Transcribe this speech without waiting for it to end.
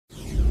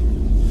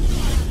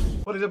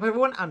What is up,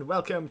 everyone, and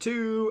welcome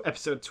to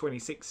episode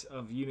 26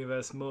 of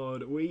Universe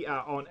Mode. We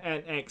are on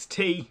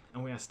NXT,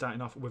 and we are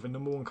starting off with the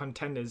 #1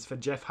 contenders for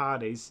Jeff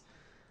Hardy's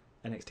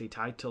NXT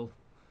title.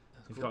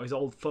 He's got his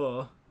old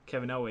foe,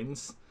 Kevin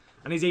Owens,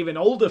 and his even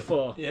older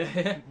foe,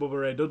 Bubba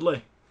Ray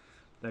Dudley.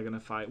 They're going to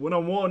fight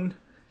one-on-one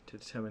to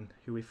determine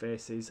who he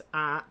faces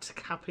at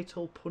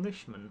Capital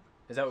Punishment.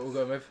 Is that what we're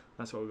going with?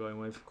 That's what we're going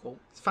with. Cool.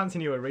 It's a fancy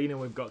new arena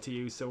we've got to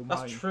use, so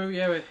that's true,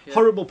 yeah.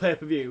 Horrible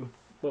pay-per-view,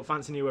 but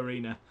fancy new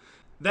arena.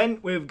 Then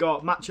we've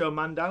got Macho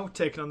MANDOW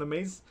taking on The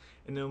Miz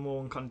in the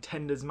 #1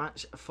 contenders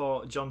match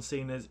for John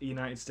Cena's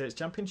United States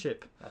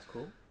Championship. That's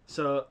cool.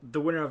 So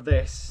the winner of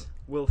this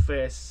will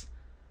face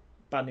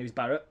Bad News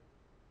Barrett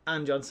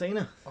and John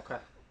Cena. Okay.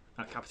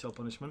 At Capital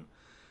Punishment.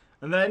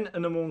 And then a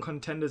 #1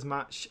 contenders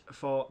match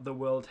for the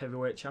World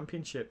Heavyweight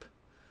Championship.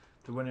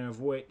 The winner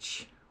of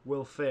which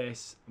will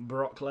face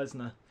Brock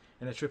Lesnar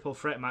in a triple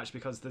threat match,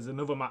 because there's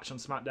another match on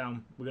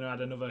SmackDown. We're going to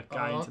add another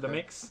guy into the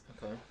mix.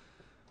 Okay.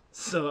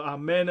 So our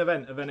main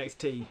event of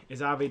NXT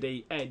is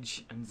RVD,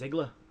 Edge and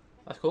Ziggler.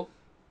 That's cool.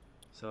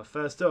 So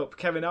first up,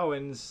 Kevin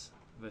Owens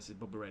versus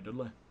Bubba Ray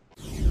Dudley.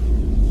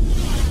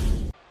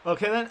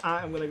 Okay then,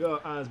 I am going to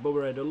go as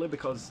Bubba Ray Dudley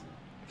because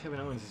Kevin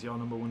Owens is your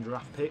 #1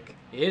 draft pick.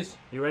 He is.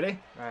 You ready?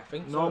 I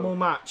think so. Normal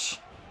match.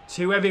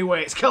 Two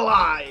heavyweights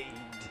collide.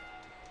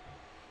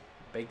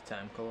 Big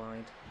time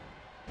collide.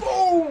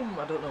 Boom!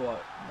 I don't know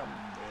what. Not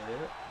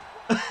really, is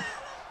it?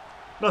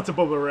 Not to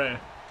Bubba Ray.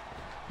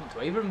 Not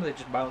to either of them, they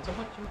just bounce off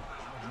each other.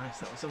 Oh, nice,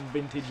 that was some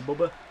vintage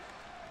Bubba.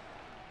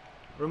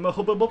 Remember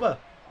Hubba Bubba?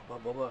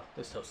 Bubba.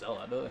 They still sell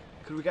that, don't they?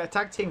 Could we get a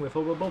tag team with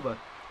Hubba Bubba?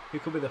 Who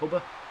could be the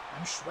Hubba?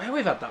 I swear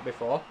we've had that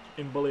before.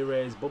 In Bully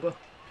Ray's Bubba.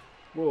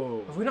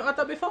 Whoa. Have we not had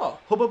that before?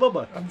 Hubba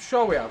Bubba? I'm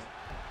sure we have.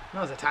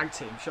 No, it's a tag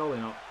team, surely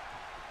not.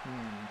 We'll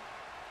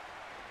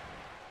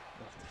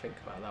have to think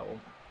about that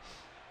one.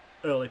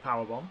 Early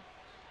powerbomb.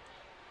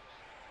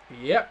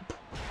 Yep.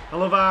 I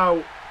love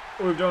how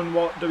we've done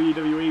what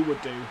WWE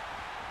would do.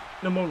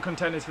 #1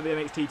 contenders for the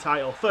NXT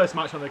title. First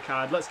match on the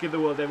card. Let's give the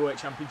World Heavyweight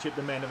Championship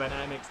the main event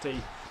at NXT.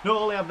 Not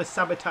only have they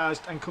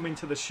sabotaged and come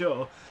into the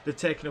show, they've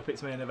taken up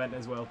its main event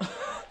as well.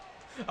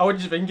 I was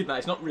just thinking that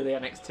it's not really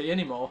NXT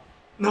anymore.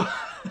 No.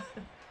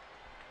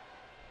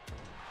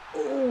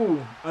 Ooh.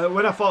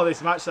 When I thought of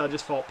this match, I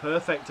just thought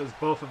perfect, as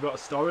both have got a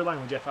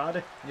storyline with Jeff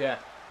Hardy. Yeah.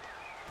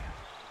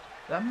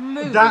 That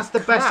move. That's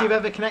the best you've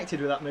ever connected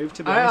with that move,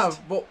 to be honest. I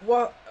have, but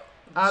what?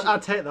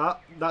 I'd take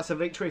that. That's a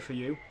victory for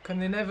you. Can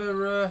they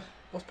never?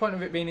 What's the point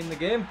of it being in the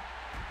game?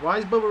 Why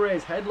does Bubba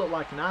Ray's head look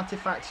like an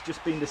artifact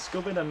just been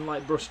discovered and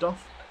like brushed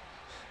off?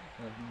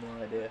 I have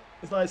no idea.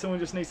 It's like someone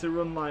just needs to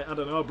run, like, I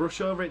don't know, a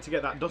brush over it to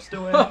get that dust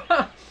away.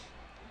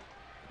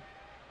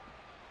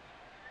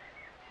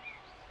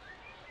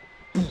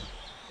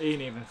 He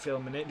ain't even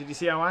filming it. Did you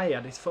see how high he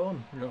had his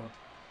phone? No.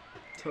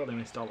 Totally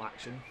missed all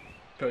action.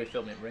 Probably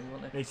filming ring,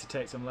 won't they? Needs to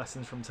take some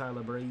lessons from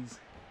Tyler Breeze.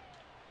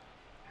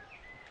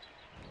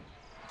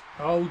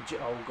 Oh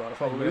god! I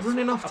thought we were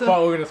running off to... I thought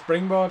we were going to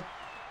springboard.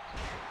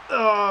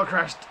 Oh,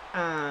 crashed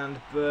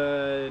and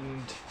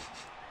burned.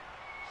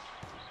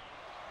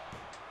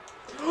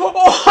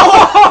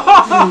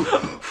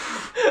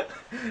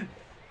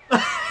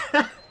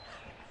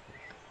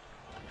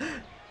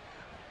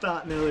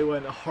 That nearly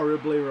went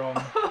horribly wrong.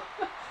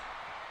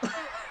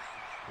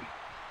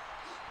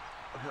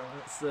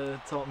 That's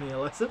taught me a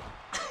lesson.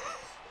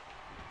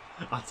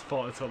 I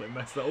thought I totally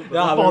messed that up. But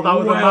I thought that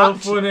was a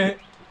match. Funny.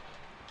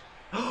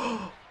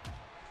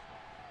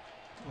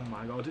 Oh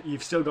my god,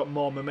 you've still got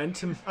more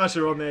momentum.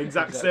 Actually, we're on the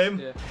exact same.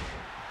 Yeah.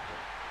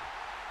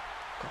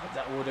 God,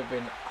 that would have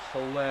been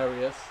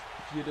hilarious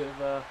if you'd have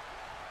got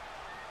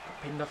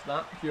pinned off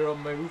that, your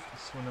own move.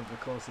 It's one of the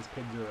closest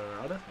pins we've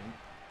ever had, I think.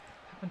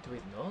 What happened to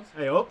his nose?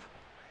 Hey, up.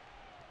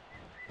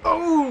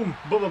 Boom!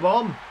 Bubba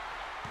Bomb.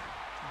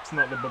 It's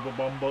not the Bubba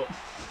Bomb, but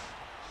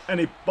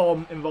any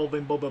bomb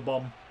involving Bubba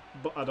Bomb.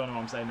 But I don't know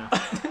what I'm saying now.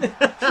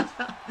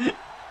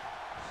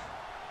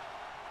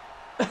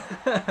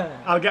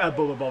 I'll get a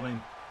Bubba Bomb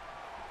in.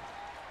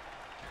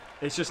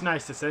 It's just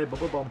nice to say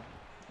Bubba Bomb.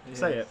 Yeah,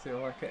 say it. So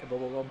I like it, a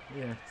bubble bomb.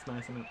 Yeah, it's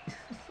nice, isn't it? Say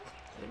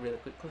it really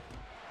quickly.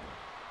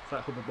 It's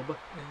like Hubba Bubba.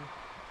 Yeah.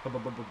 Hubba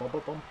Bubba Bubba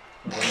Bomb.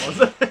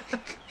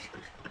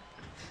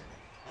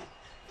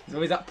 There's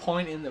always that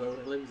point in there where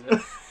it lives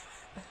in.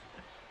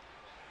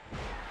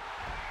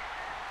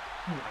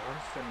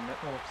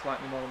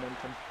 Slightly more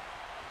momentum.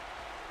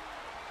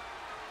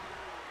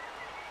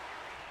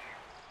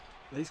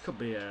 These could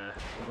be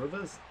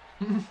brothers.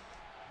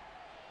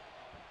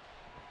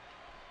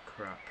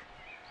 Crap.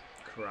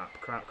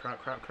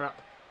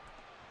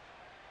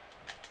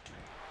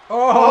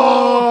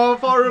 Oh,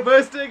 for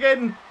reversed it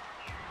again.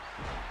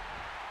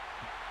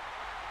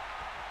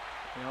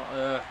 You're not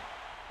going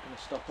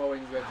to stop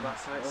Owens with that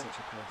That's title. such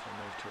a powerful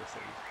move to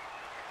receive.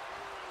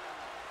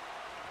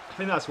 I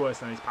think that's worse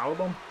than his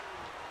powerbomb.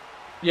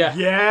 Yeah.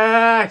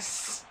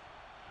 Yes!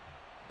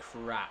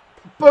 Crap.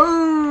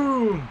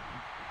 Boom!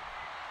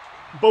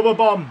 Bubba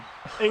bomb.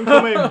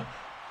 Incoming.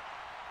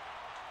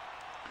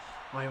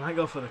 Oh, he might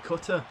go for the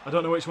cutter. I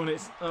don't know which one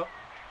it's... Oh.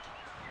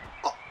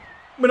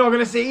 We're not going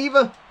to see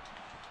either.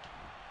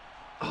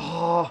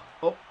 Oh,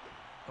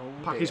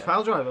 package dear.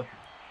 pile driver.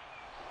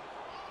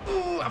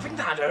 Ooh, I think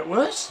that hurt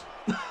worse.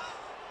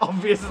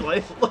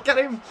 Obviously. Look at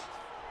him.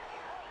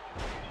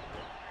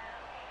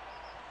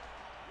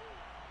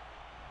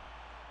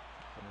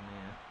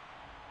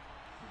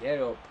 Get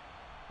up.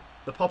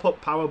 The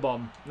pop-up power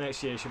bomb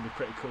next year should be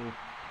pretty cool.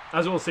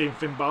 As we'll see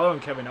Finn Balor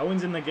and Kevin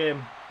Owens in the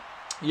game.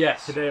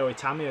 Yes. Hideo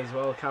Itami as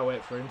well. Can't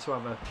wait for him to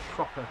have a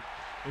proper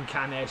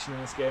incarnation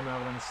in this game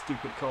rather than a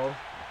stupid call.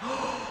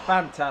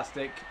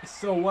 Fantastic. It's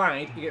so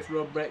wide, he gets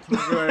road brakes from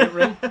the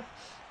ring.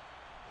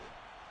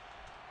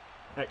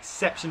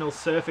 Exceptional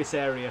surface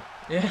area.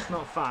 Yeah. It's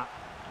not fat.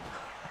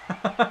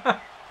 I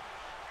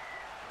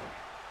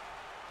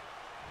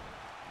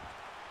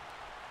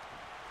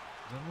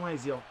don't know why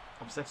he's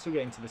obsessed with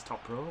getting to this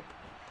top rope.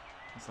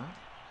 What's that?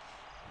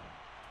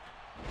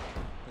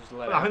 Just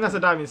let I think that's a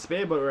diving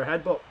spear, but we're a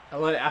headbutt. I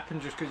let it happen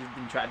just because you've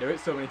been trying to do it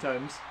so many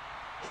times.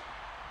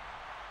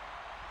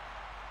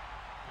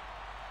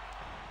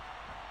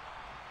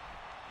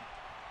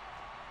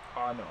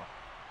 Oh no.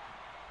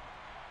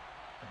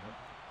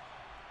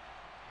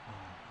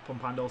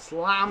 Pump handle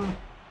slam.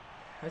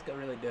 That's got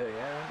really dirty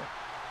hair, hasn't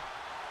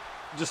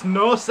it? Just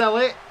no sell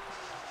it.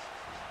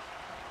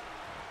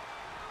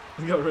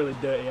 He's got really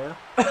dirty hair.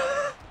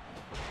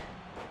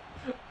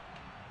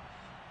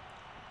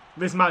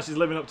 This match is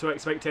living up to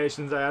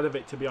expectations I had of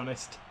it, to be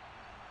honest.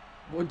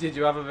 What did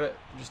you have of it?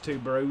 Just 2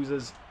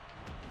 bruises.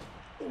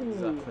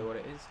 Exactly what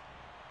it is.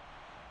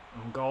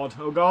 Oh god,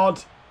 oh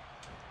god.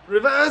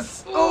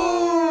 Reverse!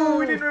 Oh,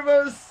 we didn't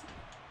reverse.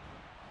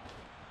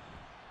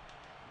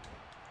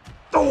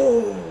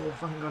 Oh,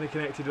 thank god he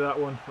connected with that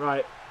one.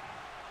 Right.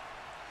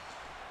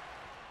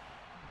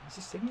 What's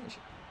his signature?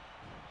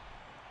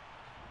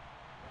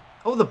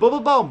 Oh, the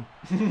bubble bomb.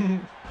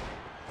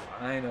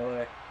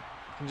 Finally. I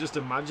can just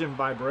imagine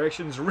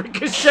vibrations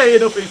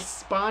ricocheting up his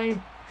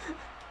spine.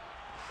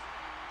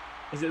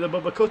 Is it the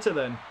Bubba Cutter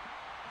then?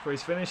 For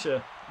his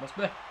finisher? Must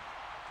be.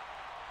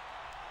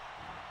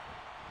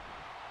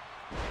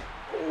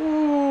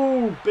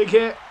 Ooh, big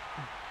hit.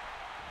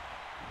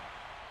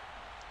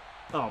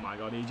 Oh my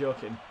god, are you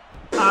joking?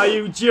 Are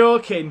you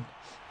joking?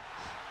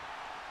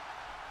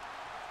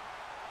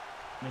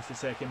 Needs to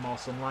take in more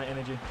sunlight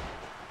energy.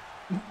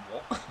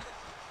 What? I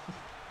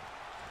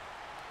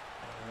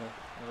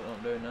don't know what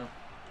I'm doing now.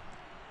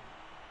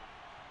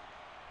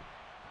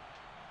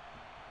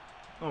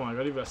 Oh my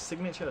god, you've got a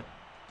signature.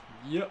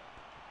 Yep.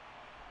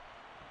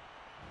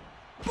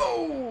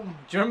 Boom!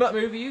 Do you remember that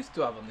move he used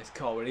to have on this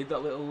car where he had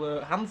that little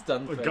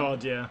handstand Oh thing?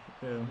 god, yeah.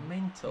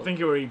 Mental. I think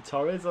it were Eve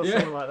Torres or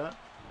something like that.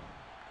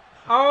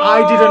 Oh, I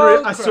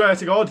didn't. I crap. swear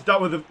to God,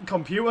 that was the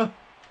computer.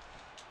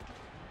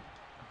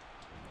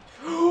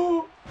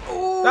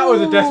 That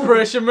was a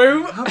desperation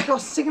move. How did your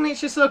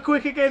signature so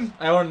quick again?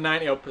 I won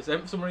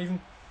 90% for some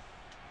reason.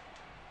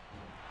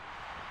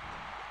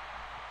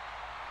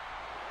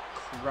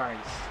 Christ.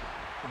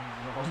 Oh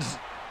god.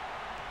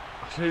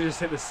 I should have just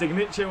hit the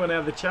signature when I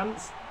have the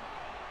chance.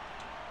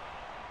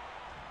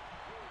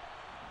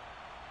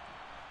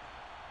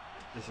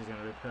 This is going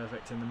to be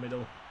perfect in the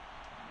middle.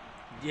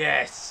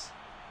 Yes.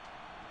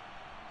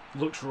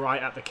 Looks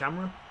right at the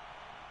camera.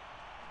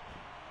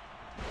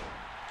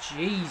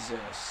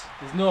 Jesus.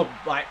 There's no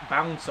like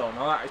bounce on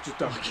or that. It's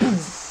just a...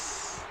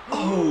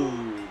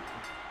 Oh.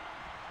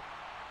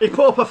 He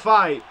put up a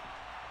fight.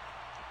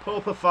 Put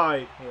up a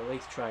fight. He at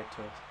least tried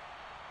to.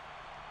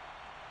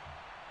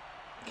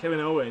 Kevin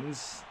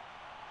Owens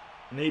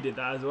needed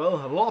that as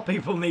well. A lot of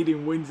people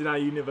needing wins in our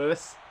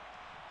universe.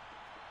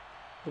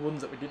 The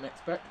ones that we didn't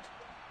expect.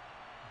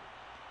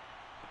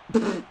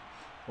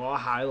 What a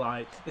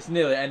highlight. It's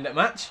nearly end of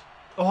match.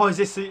 Oh, is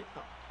this it?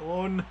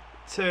 1,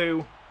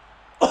 2.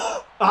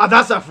 Ah,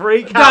 that's a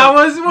free count. That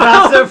was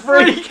That's a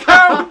free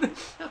count.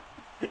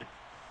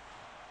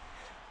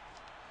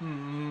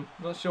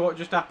 Not sure what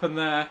just happened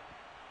there.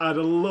 I'd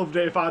have loved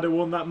it if I'd have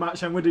won that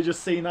match and we'd have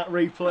just seen that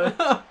replay.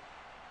 I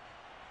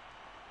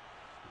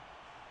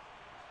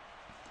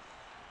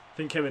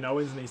think Kevin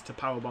Owens needs to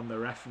powerbomb the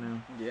ref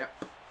now.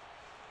 Yep.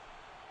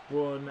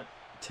 1,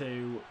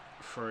 2,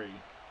 3.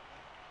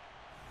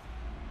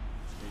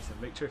 It's a decent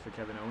victory for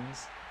Kevin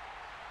Owens.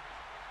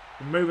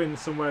 We're moving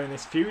somewhere in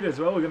this feud as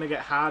well. We're going to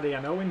get Hardy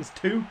and Owens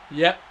too.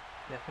 Yep.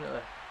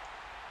 Definitely.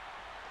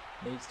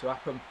 Needs to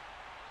happen.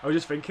 I was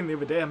just thinking the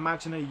other day,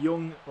 imagine a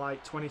young,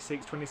 like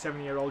 26,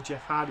 27-year-old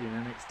Jeff Hardy in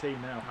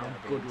NXT now. How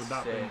good would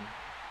that be?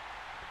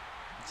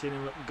 Seeing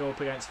him go up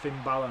against Finn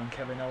Balor and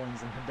Kevin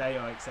Owens and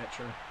Hideo,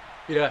 etc.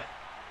 Yeah.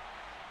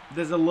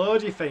 There's a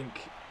load you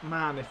think,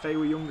 man, if they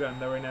were younger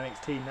and they were in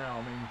NXT now,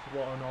 I mean,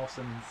 what an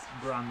awesome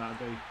brand that'd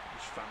be.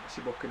 Just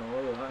fantasy booking all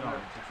over that. Oh,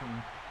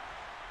 definitely.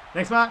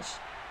 Next match.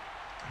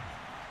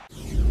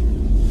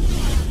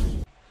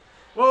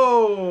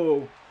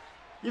 Whoa!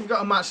 You've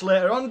got a match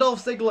later on,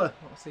 Dolph Ziggler.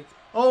 What's he?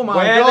 Oh my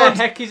Where god! the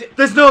heck is it?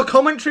 There's no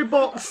commentary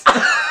box!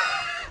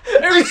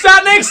 Who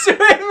sat next to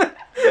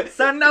him?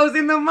 Sandow's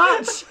in the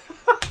match!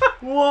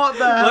 What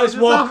the hell? Let's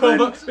just walk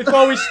happened? over.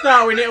 Before we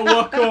start, we need to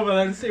walk over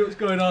and see what's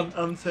going on.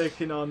 I'm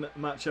taking on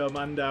Macho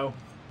Mando.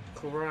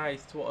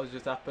 Christ, what has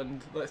just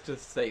happened? Let's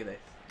just say this.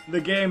 The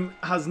game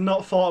has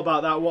not thought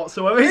about that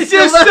whatsoever. It's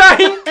just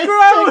saying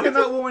crowd! Taking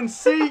that woman's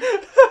seat.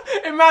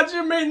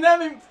 Imagine me and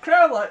them in the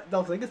crowd like,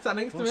 Dolph Ziggler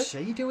standing next to me. What's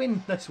she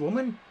doing, this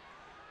woman?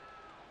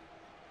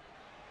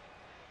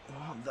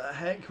 What the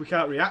heck? We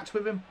can't react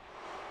with him.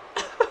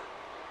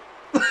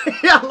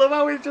 Yeah, I love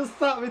how he just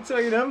sat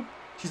between them.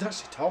 She's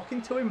actually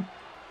talking to him.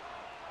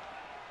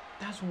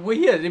 That's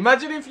weird.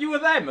 Imagine if you were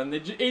them and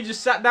he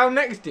just sat down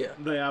next to you.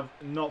 They have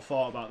not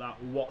thought about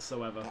that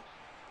whatsoever.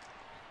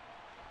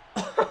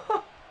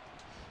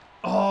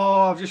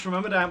 Oh, I've just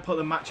remembered I haven't put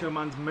the Macho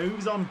Man's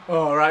moves on.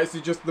 Oh, right,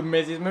 so just the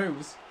Miz's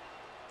moves.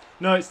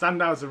 No, it's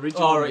Sandow's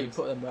original Oh, right, moves.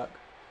 you put them back.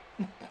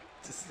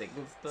 Just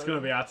Ziggler stuff. It's going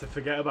to be hard to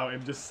forget about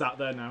him just sat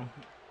there now.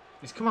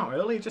 He's come out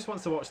early, he just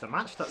wants to watch the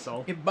match, that's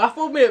all. It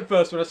baffled me at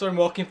first when I saw him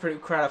walking through the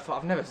crowd. I thought,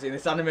 I've never seen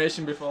this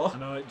animation before. I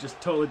know, it just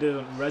totally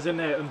didn't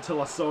resonate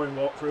until I saw him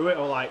walk through it,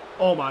 or like,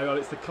 oh my god,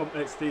 it's the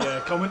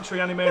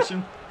commentary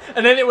animation.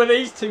 And then it were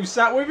these two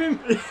sat with him.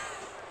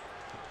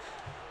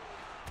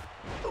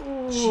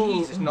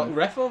 Jesus, knocked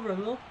ref over as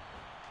well.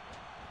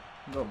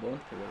 No bone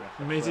for the ref.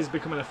 Miz is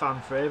becoming a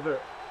fan favourite.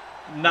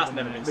 And that's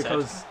never been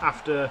because said.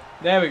 after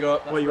There we go.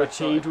 That's what you ref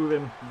achieved sorted. with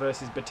him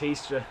versus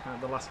Batista at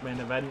the last main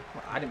event.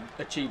 I didn't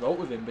achieve out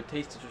with him.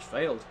 Batista just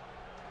failed.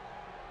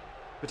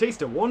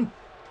 Batista won.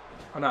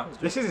 I know.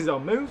 This is his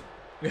own move.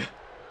 Yeah.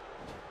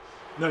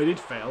 No, he did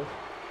fail.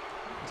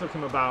 It took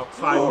him about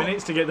 5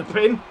 minutes to get the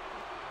pin.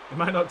 It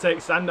might not take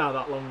Sandow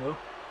that long though.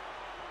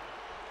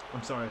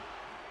 I'm sorry.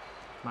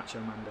 Macho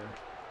Mando.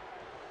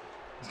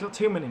 He's got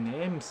too many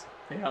names.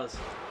 He has.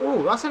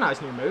 Oh, that's a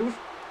nice new move.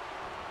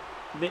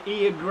 The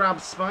ear grab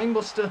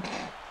spinebuster.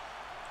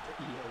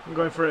 I'm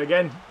going for it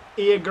again.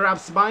 Ear grab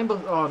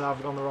spinebuster. Oh no,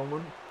 I've gone the wrong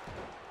one.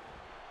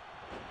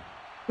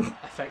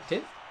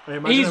 Effective.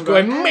 He's He's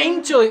going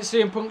mental in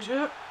CM Punk's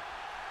shirt.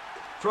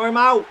 Throw him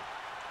out.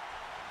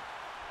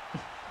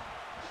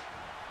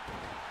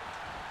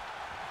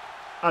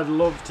 I'd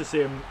love to see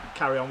him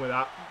carry on with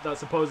that. That's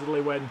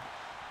supposedly when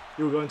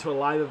you were going to a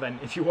live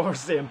event. If you wore a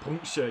CM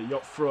Punk shirt, you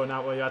got thrown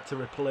out where you had to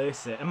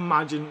replace it.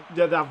 Imagine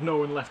they'd have no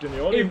one left in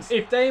the audience.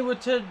 If they were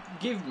to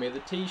give me the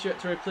T-shirt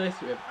to replace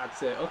it with, I'd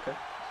say okay.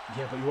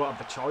 Yeah, but you won't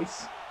have the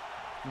choice.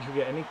 You could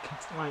get any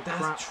like That's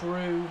crap.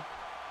 true.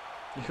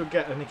 You could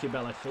get a Nikki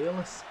Bella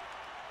Fearless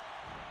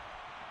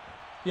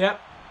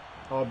Yep.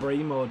 or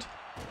Brie Mode.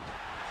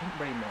 I think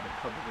Bray Mode would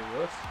probably be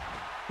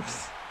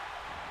worse.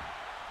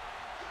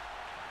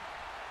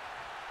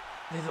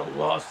 There's a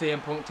lot of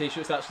CM Punk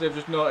T-shirts actually. I've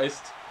just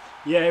noticed.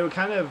 Yeah, it was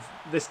kind of.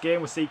 This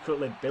game was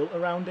secretly built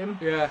around him.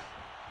 Yeah.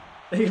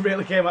 He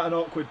really came at an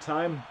awkward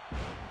time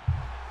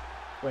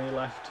when he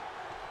left.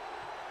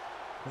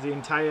 The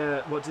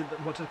entire what did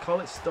they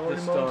call it? Story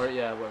The mode. story,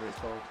 yeah, whatever it's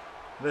called.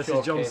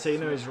 Versus John Showcase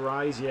Cena, mode. his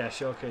rise. Yeah,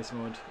 showcase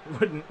mode.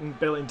 Wasn't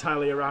built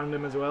entirely around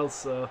him as well.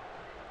 So,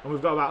 and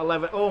we've got about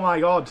 11. Oh my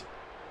god!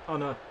 Oh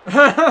no! No,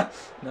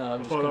 I'm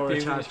just Before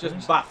confused. Charge It's just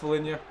finished.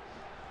 baffling you.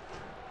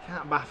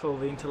 Can't baffle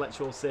the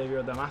intellectual saviour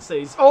of the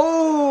masses.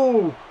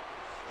 Oh!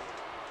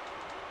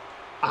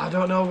 I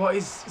don't know what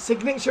his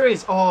signature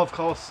is. Oh, of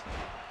course.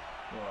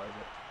 What is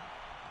it?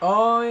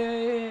 Oh,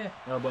 yeah.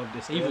 Elbow of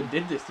disco. He even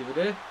did this the other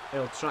day.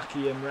 El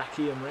Tracheum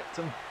Rachium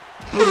Rectum.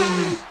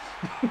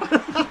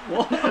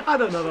 What? I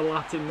don't know the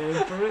Latin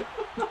name for it.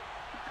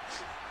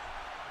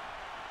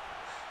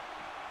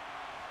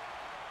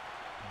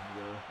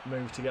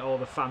 Move to get all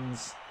the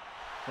fans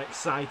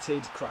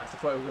excited. Christ, I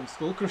thought we were going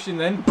school crushing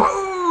then.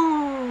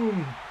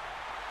 Boom!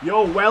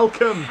 You're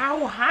welcome.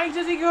 How high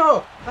does he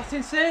go? That's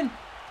insane.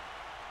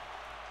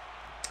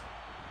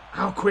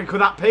 How quick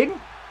with that pin?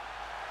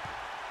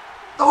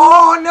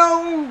 Oh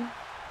no!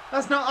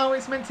 That's not how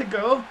it's meant to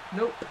go.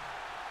 Nope.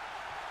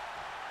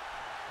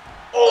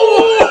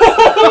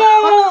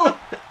 Oh!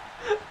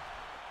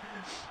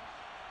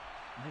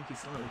 I think he's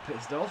slightly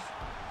pissed off.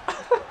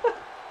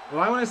 Well,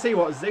 I want to see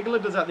what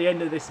Ziggler does at the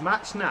end of this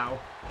match now,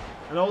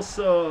 and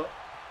also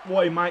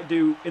what he might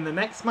do in the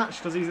next match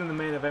because he's in the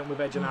main event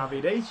with Edge and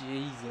RVD.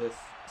 Jesus.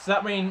 Does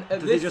that mean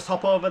Does he just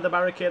hop over the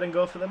barricade and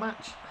go for the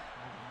match?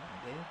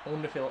 I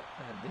wonder if he'll...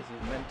 this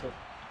is mental.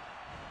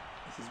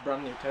 This is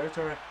brand new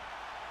territory.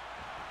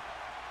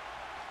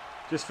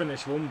 Just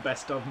finished one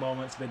best of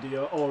moments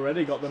video.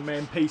 Already got the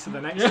main piece of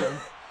the next Yeah. one.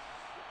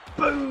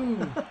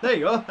 Boom! There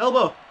you go.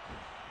 Elbow.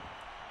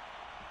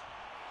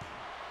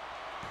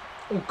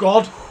 Oh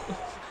God.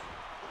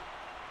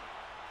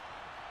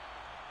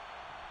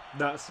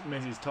 That's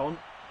Mrs. Taunt.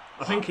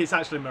 I think it's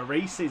actually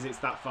Maurice's. It's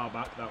that far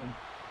back, that one.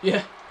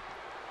 Yeah.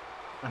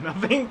 And I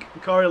think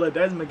Corey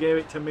Ledesma gave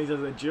it to Miz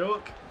as a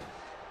joke.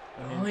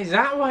 Oh, is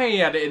that why he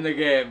had it in the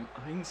game? I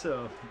think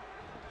so.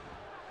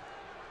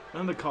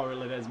 Remember Corey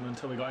Ledesma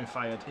until we got him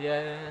fired.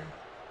 Yeah.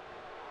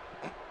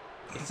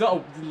 He sort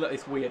of did like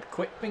this weird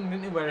quick thing,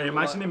 didn't he? Where Hey, he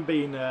imagine like, him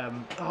being,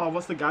 oh,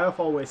 what's the guy off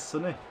Always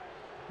Sunny?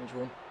 Which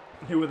one?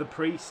 Who were the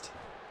priest?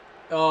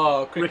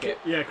 Oh, cricket.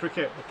 Yeah,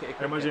 cricket. Cricket.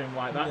 I imagine him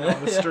like that Yeah.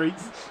 on the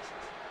streets.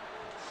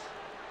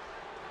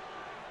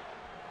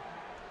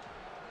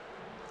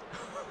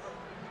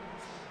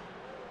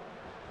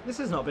 This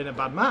has not been a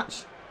bad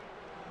match.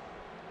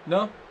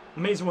 No?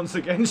 Miz once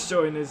again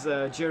showing his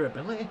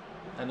durability.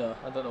 I know.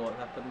 I don't know what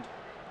happened.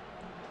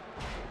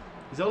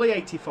 He's only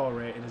 84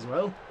 rated as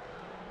well.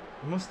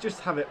 He must just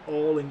have it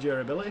all in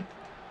durability.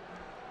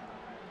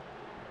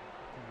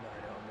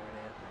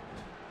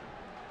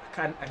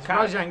 I I'm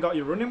surprised you ain't got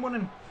your running one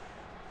in.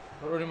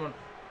 What running one?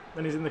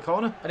 When he's in the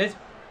corner. I did.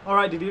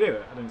 Alright, did you do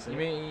it? I didn't see You it.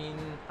 mean...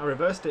 I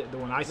reversed it, the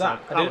one I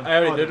that? said. I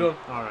already did one.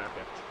 Alright,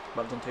 okay.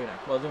 But I've done 2 now.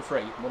 Well, I've done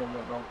 3. One of them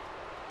went wrong.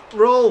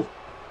 Roll!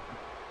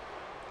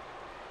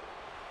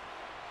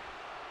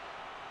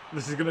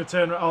 This is going to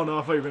turn... Oh no,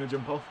 I thought you were going to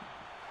jump off.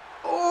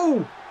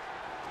 Oh!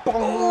 Bong.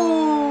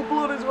 Oh!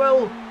 Blood as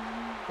well!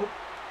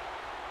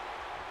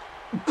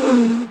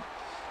 Oh,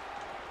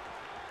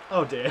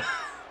 oh dear.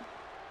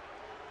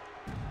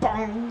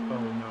 Bong! Oh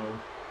no.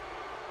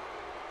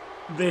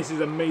 This is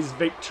a Miz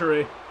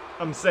victory.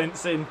 I'm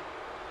sensing.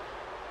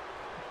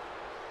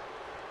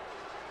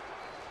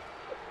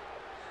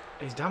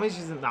 His damage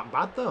isn't that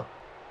bad though.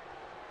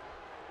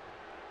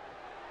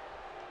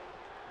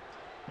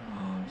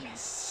 Oh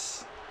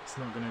yes. It's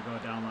not going to go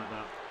down like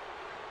that.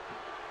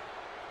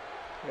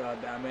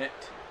 God damn it.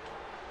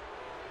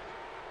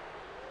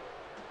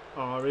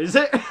 Or is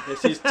it?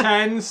 This is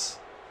tense.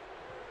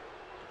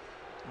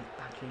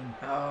 Back in.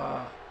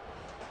 Ah.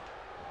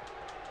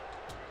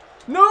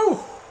 No!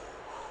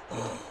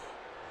 What's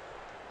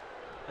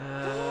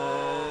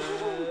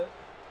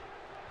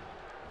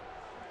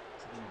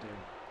he gonna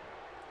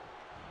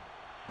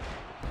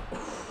do?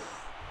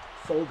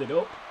 Folded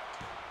up.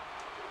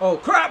 Oh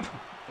crap!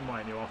 I'm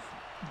writing you off.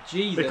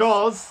 Jesus.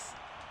 Because...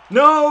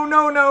 No,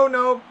 no, no,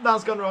 no.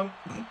 That's gone wrong.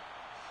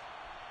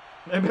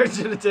 Maybe I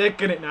should have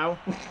taken it now.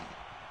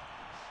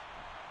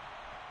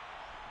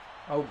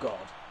 Oh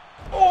god.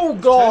 Oh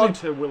god!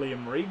 Turn into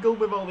William Regal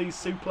with all these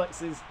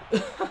suplexes.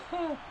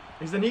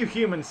 He's the new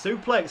human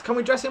suplex. Can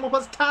we dress him up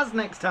as Taz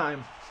next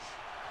time?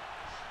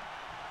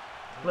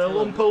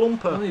 Little Oompa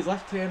Loompa. Well, he's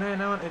left TNA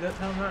now, aren't he? Don't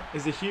tell him that.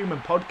 He's a human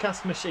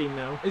podcast machine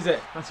now. Is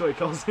it? That's what he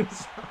calls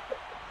himself.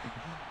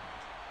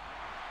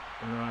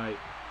 Right.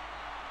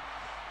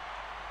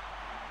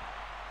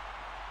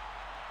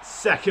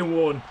 Second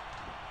one.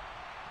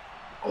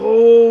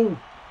 Oh!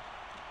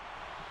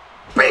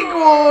 Big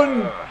one!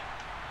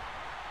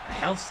 The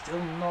hell's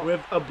still not...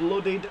 With a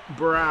bloodied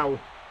brow.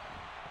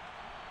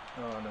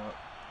 Oh no.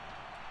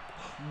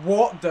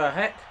 What the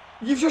heck?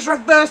 You've just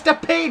reversed a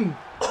pin!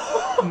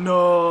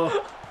 No.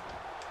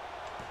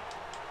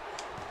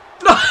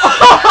 No!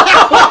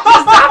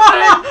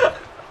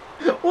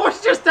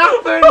 What's just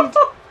happened?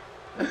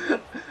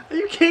 Are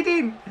you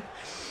kidding?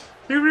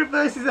 Who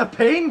reverses a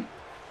pin?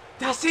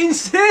 That's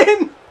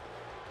insane!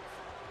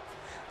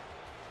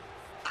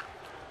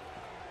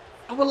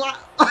 I will like...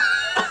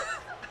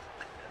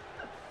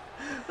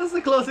 That's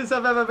the closest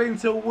I've ever been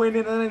to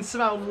winning and then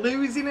somehow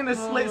losing in a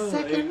split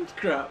second.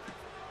 Crap.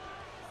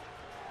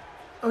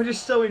 I'm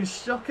just so in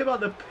shock about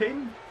the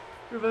pin.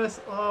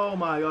 Reverse. Oh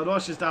my god,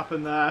 what's just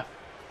happened there?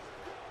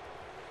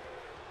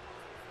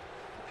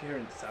 Pure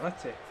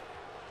insanity.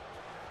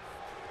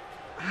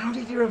 How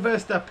did you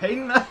reverse the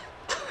pin there?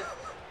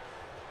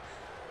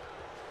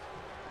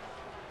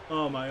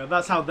 Oh my god,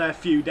 that's how their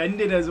feud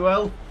ended as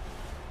well.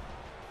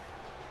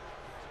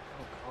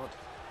 Oh god.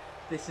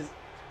 This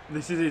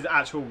is his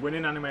actual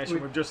winning animation.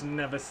 We've just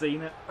never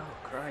seen it. Oh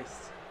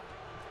Christ.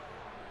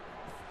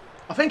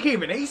 I think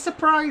even he's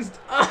surprised.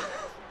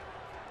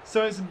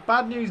 So it's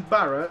Bad News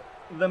Barrett,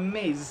 The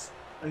Miz,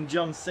 and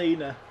John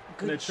Cena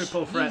in a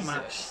triple threat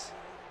match.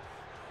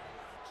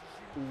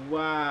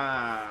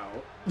 Wow.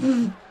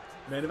 Main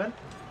event.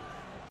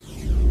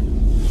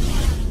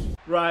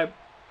 Right.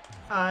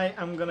 I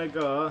am going to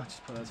go,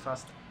 just put it as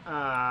fast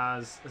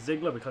as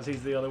Ziggler because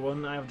he's the other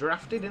one I have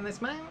drafted in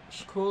this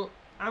match. Cool.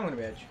 I'm going to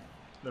be Edge.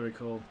 Very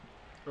cool.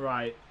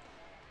 Right.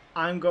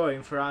 I'm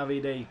going for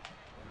RVD.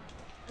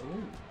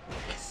 Ooh.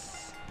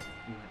 Yes.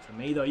 You went for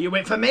me though. You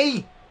went for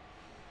me!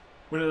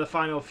 One of the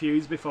final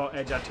feuds before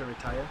Edge had to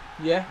retire.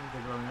 Yeah.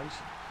 Ziggler and Edge.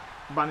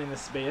 Banning the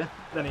spear.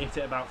 Then he hit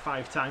it about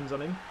 5 times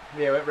on him.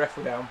 Yeah, went ref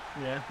down.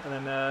 Yeah.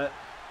 And then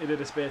he did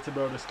a spear to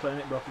Brodus Clay and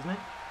it broke his neck.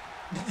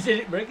 Did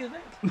it break his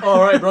neck? Oh,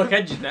 right, broke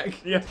Edge's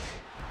neck. Yeah.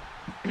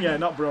 Yeah,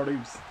 not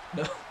Brodus.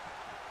 No.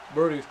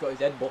 Brodus got his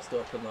head bust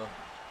open though.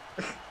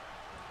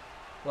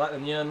 Like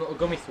them, you know, little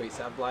gummy sweets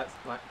that have like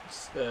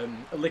a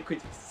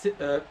liquid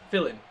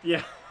filling.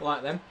 Yeah.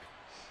 Like them.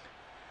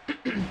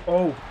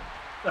 Oh,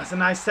 that's a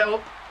nice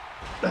setup.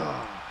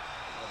 Oh.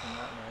 Wasn't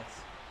that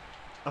nice?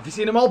 Have you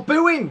seen them all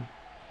booing?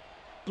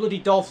 Bloody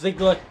Dolph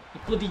Ziggler.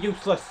 You're bloody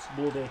useless.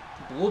 Bloody.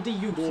 Bloody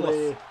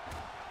useless.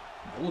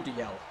 Bloody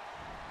hell.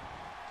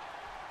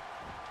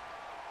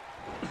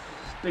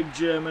 Big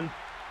German.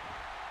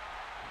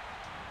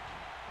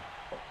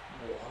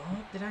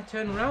 What? Did I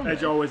turn around?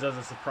 Edge then? always has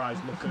a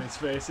surprised look on his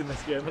face in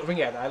this game. I don't think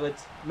he had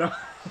eyelids. No.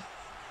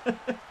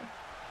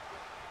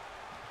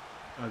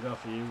 I'll go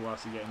for you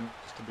whilst you're getting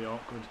up, just to be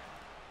awkward.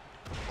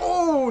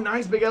 Oh,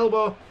 nice big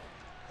elbow.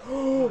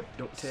 Oh,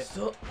 ducked it.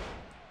 So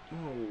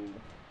Whoa.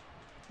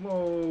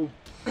 Whoa.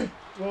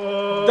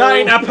 Whoa. that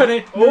ain't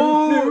happening.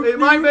 Oh, it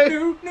might be.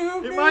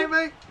 No, It might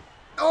be.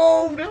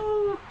 Oh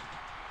no!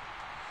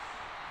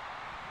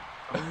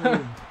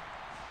 Oh.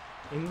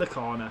 In the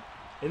corner.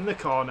 In the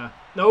corner.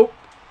 Nope.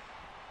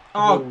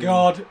 Oh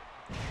God.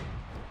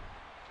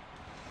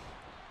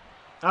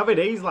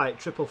 RVD's like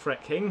triple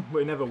threat king, but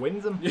he never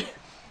wins them.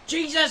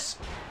 Jesus!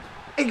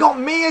 He got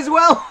me as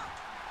well!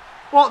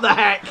 What the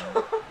heck?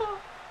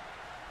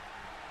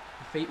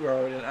 Feet were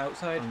already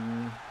outside.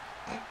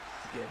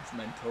 Yeah, it's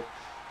mental.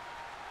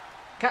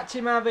 Catch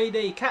him,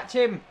 RVD, catch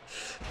him!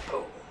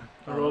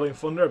 A rolling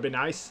thunder would be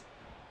nice.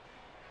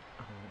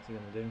 Oh, what's he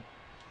gonna do?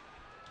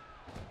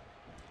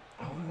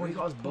 Oh, he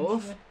got us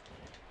both.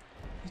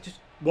 He's just...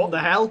 What the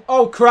hell?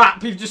 Oh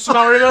crap, you've just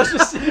snorted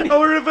us. Oh,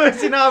 we're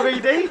reversing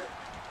RVD.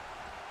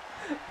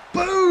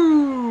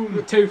 Boom!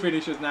 With 2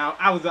 finishers now.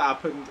 How's that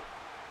happened?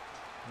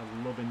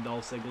 I'm loving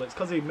Dolph Ziggler. It's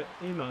because he's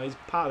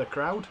part of the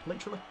crowd,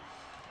 literally.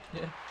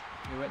 Yeah.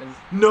 He went and...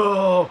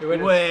 No He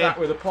went way. and sat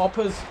with the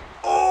paupers.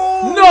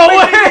 Oh! No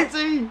big way!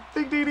 DDT!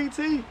 Big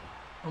DDT!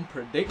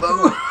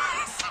 Unpredictable. Boom!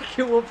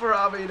 Second one for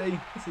RVD.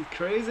 This is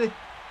crazy.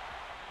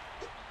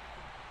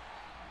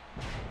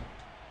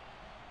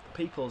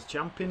 People's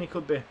champion he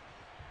could be.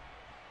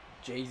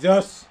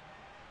 Jesus.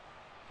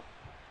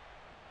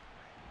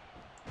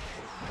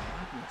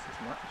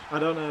 I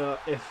don't know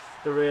if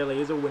there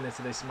really is a winner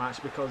to this match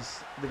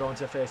because they're going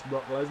to face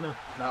Brock Lesnar.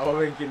 No,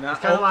 I'm thinking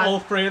that. Kinda like- All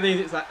 3 of these,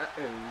 it's like...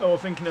 Oh,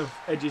 thinking of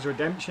Edge's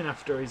redemption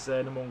after his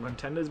 #1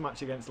 contenders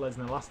match against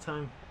Lesnar last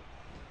time.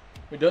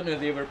 We don't know who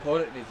the other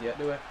opponent is yet,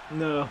 do we?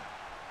 No.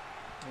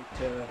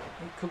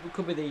 It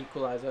could be the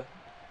equaliser.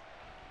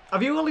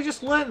 Have you only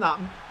just learnt that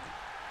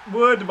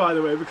word, by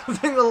the way? Because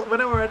when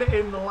I were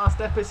editing the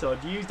last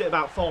episode, you used it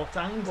about 4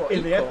 times What,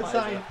 in the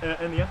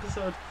equaliser?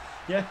 episode.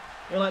 Yeah.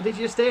 You're like, did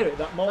you just hear it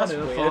that morning? That's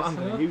I weird, thought, I'm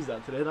going huh? to use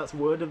that today. That's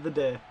word of the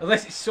day.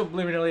 Unless it's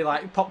subliminally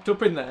like popped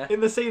up in there.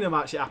 In the Cena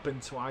match, it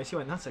happened twice. You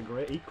went, that's a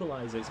great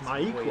equaliser. It's my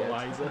Weird.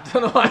 equaliser. I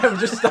don't know why I'm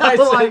just starting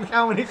Like,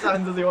 how many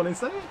times does he want to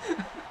say it?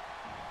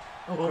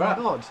 Oh crap.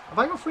 my god. Have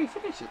I got 3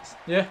 finishes?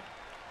 Yeah.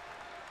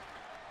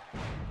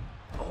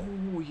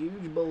 Oh,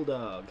 huge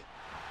bulldog.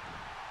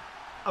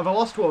 Have I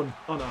lost one?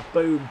 Oh no.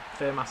 Boom.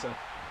 Fairmaster.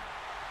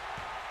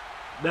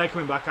 They're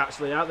coming back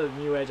actually, aren't they? The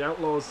New Age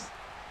Outlaws.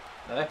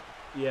 Eh?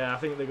 Yeah, I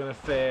think they're going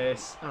to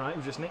face... Alright,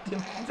 we've just nicked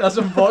him. That's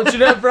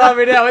unfortunate for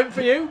having it. I went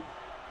for you.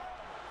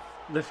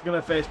 They're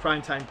going to face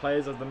primetime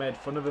players as they made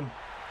fun of them.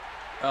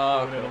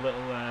 Oh, Doing okay.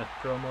 little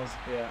promos.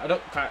 Yeah, I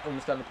don't quite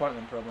understand the point of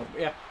them promos, but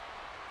yeah.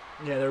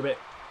 Yeah, they're a bit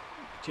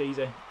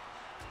cheesy.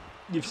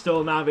 You've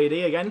stolen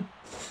RVD again.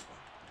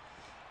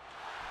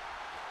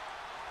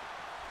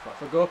 But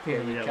if I go up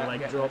here, you Yeah, can't leg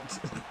get dropped.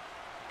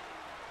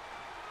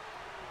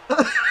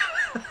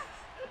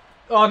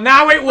 Oh,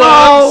 now it works!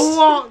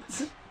 Oh,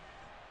 what?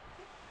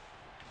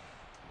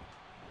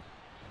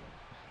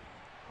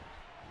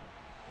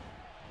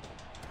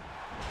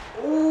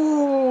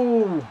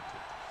 Ooh.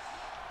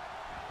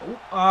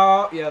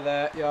 Oh, you're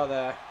there, you're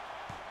there.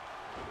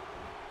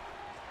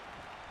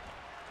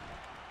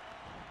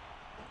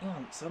 You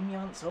want some, you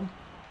want some.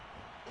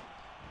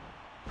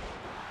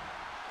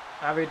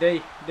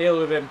 RVD, deal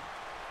with him.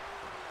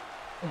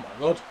 Oh my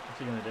god. What's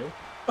he going to do?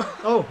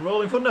 Oh,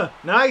 rolling thunder.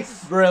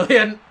 Nice.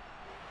 Brilliant.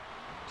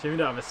 So you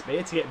don't have a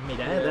spear to get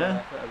mid-air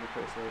there. That'd be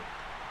pretty sweet.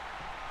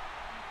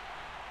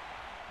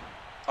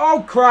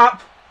 Oh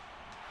crap!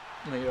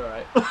 No, you're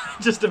alright.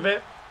 Just a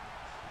bit.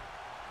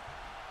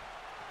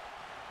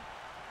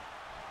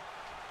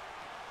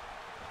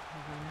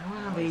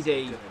 What is he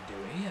RVD. gonna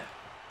do here?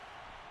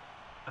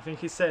 I think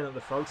he's setting up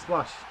the frog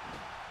splash.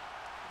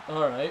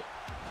 Alright.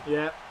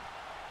 Yeah.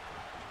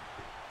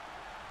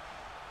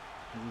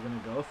 Is he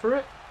going to go for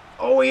it?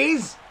 Oh, he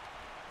is!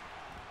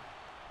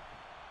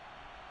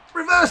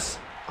 Reverse!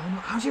 Oh, no.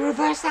 How do you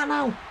reverse that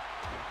now?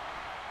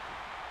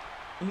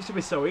 It used to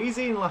be so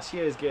easy in last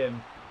year's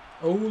game.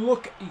 Oh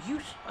look,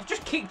 I've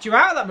just kicked you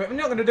out of that bit. I'm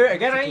not going to do it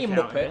again, To ain't you, kick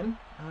out muppet? again.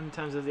 How many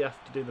times does he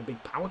have to do the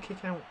big power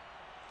kick out?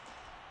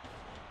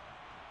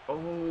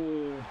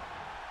 Oh.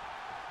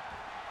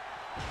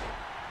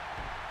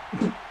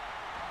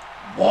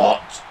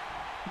 What?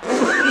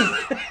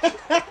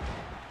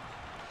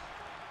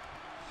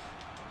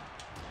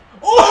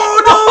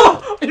 Oh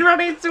no! He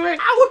ran into it!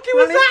 How lucky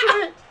was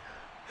that?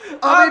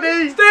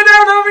 RVD! Stay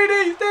down,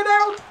 RVD! Stay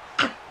down!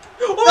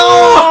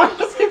 Oh!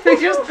 He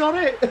just got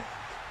it!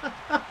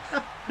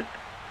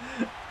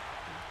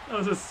 That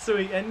was a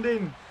sweet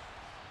ending.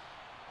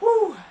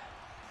 Woo!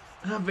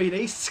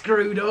 RVD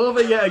screwed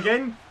over yet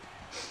again.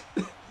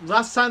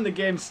 Last time the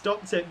game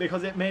stopped it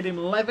because it made him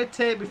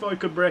levitate before he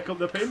could break up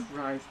the pin.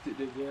 Christ, it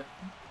did, yeah.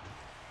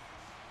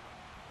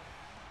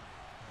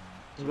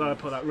 I'm glad I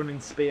put that running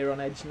spear on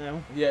Edge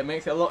now. Yeah, it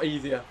makes it a lot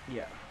easier.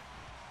 Yeah.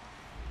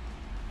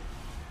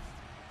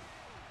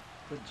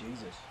 Good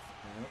Jesus.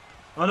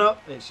 Oh no,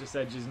 it's just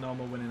Edge's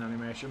normal winning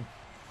animation.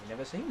 I've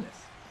never seen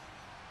this.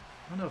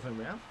 I don't think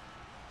we have.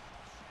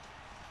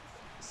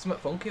 Something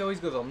funky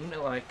always goes on, doesn't it?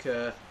 Like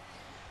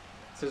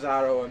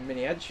Cesaro and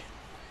Mini Edge.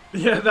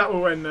 Yeah, that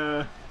was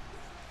when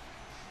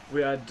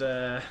we had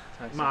Tyson.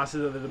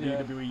 Masters of the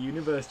Yeah. WWE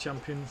Universe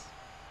champions.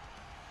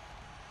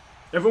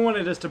 Everyone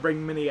wanted us to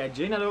bring Mini Edge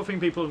in. I don't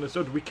think people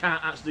understood we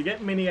can't actually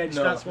get Mini Edge.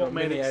 No, That's what no,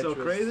 made Mini it so Edge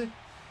was- crazy.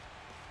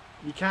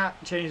 You can't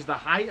change the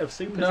height of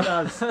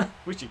superstars. No.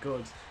 Wish you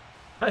could.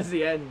 That's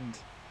the end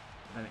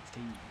of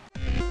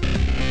NXT.